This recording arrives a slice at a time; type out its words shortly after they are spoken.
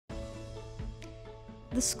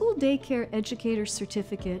The School Daycare Educator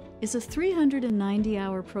Certificate is a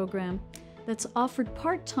 390-hour program that's offered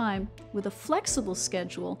part-time with a flexible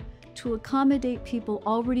schedule to accommodate people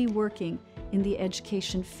already working in the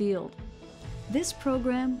education field. This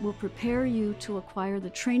program will prepare you to acquire the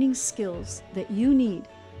training skills that you need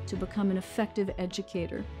to become an effective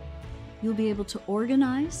educator. You'll be able to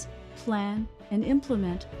organize, plan, and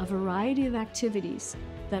implement a variety of activities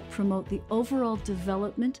that promote the overall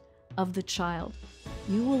development of the child.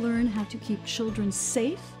 You will learn how to keep children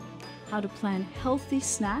safe, how to plan healthy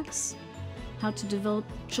snacks, how to develop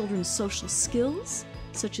children's social skills,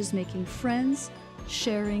 such as making friends,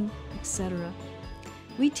 sharing, etc.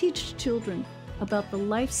 We teach children about the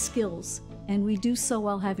life skills, and we do so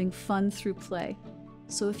while having fun through play.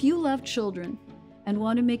 So if you love children and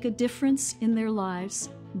want to make a difference in their lives,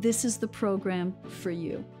 this is the program for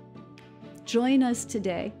you. Join us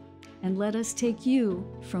today and let us take you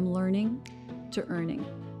from learning to earning.